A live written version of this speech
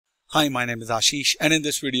Hi, my name is Ashish, and in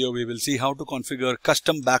this video we will see how to configure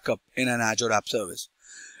custom backup in an Azure app service.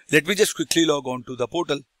 Let me just quickly log on to the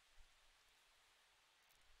portal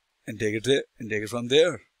and take it from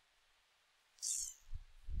there.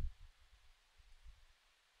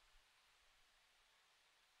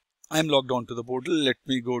 I am logged on to the portal. Let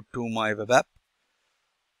me go to my web app.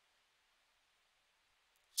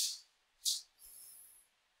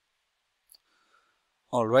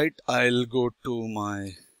 Alright, I'll go to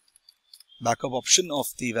my backup option of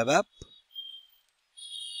the web app.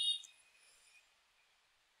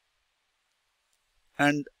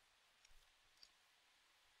 And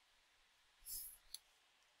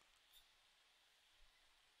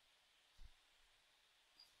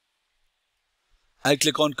I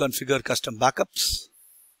click on configure custom backups.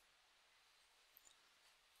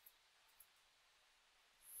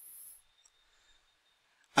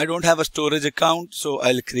 I don't have a storage account, so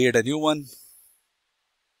I'll create a new one.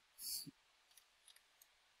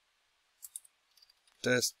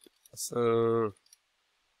 Test Azure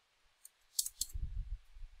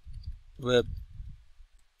web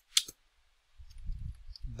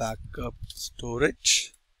backup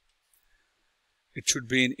storage. It should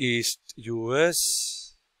be in East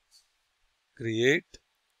US. Create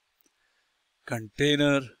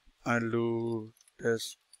container. I'll do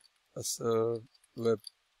test Azure web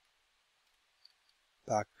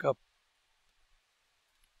backup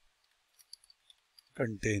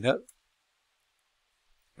container.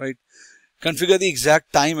 Right. Configure the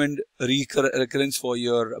exact time and recurrence for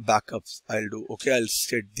your backups. I'll do okay. I'll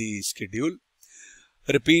set the schedule.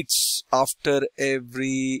 Repeats after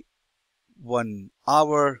every 1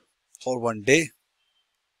 hour or 1 day.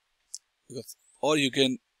 Or you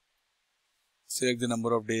can select the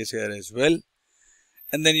number of days here as well.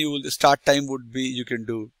 And then the start time would be, you can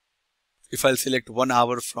do, if I'll select 1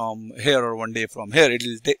 hour from here or 1 day from here, it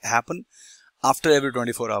will happen after every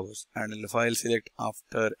 24 hours. And if I'll select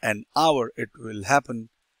after an hour, it will happen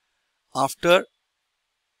after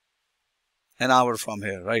an hour from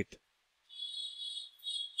here, right?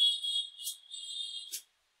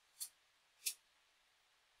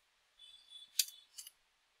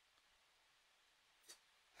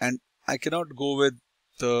 And I cannot go with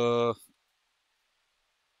the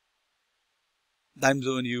time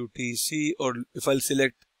zone UTC, or if I'll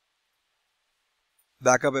select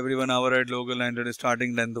backup every 1 hour at local and it is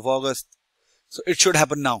starting 10th of August. So it should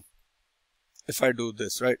happen now if I do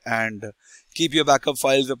this, right? And keep your backup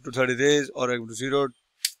files up to 30 days or to 0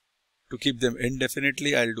 to keep them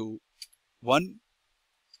indefinitely. I'll do 1.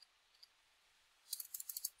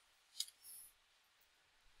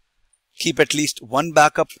 Keep at least 1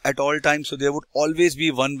 backup at all times. So there would always be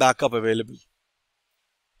 1 backup available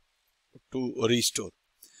to restore.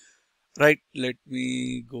 Right. Let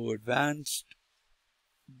me go advanced.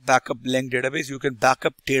 Backup length database. You can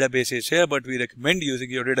backup databases here, but we recommend using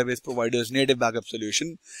your database provider's native backup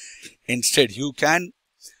solution. Instead, you can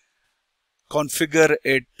configure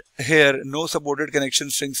it here. No supported connection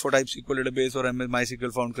strings for type SQL database or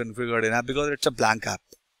MySQL found configured in app, because it's a blank app.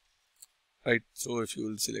 Right. So if you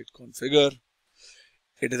will select configure,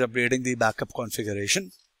 it is updating the backup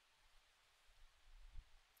configuration.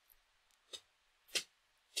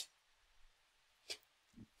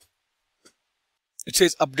 It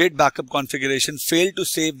says update backup configuration, failed to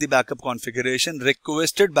save the backup configuration,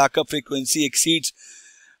 requested backup frequency exceeds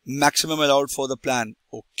maximum allowed for the plan.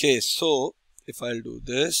 Okay, so if I'll do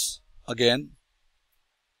this again,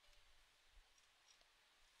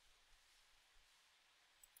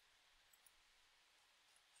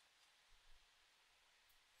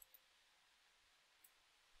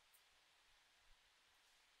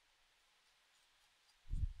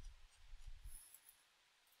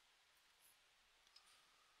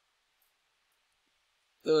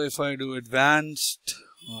 so if I do advanced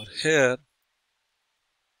or here,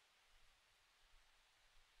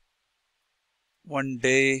 1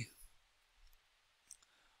 day.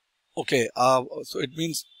 Okay, so it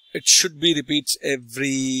means it should be repeats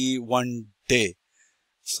every 1 day.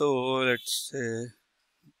 So let's say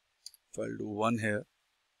if I'll do 1 here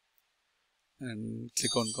and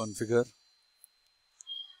click on configure.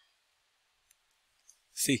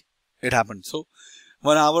 See, it happened. So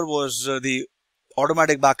 1 hour was the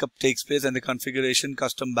automatic backup takes place, and the configuration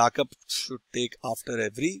custom backup should take after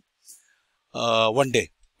every 1 day,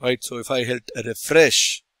 right? So if I hit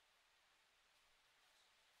refresh,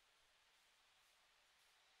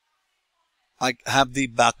 I have the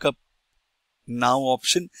backup now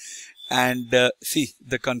option, and see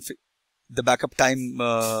the backup time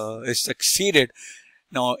is succeeded.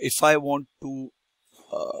 Now if I want to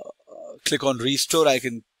click on restore, I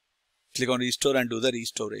can click on restore and do the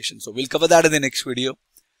restoration. So we'll cover that in the next video.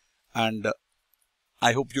 And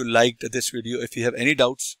I hope you liked this video. If you have any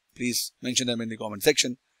doubts, please mention them in the comment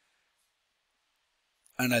section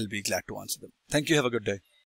and I'll be glad to answer them. Thank you. Have a good day.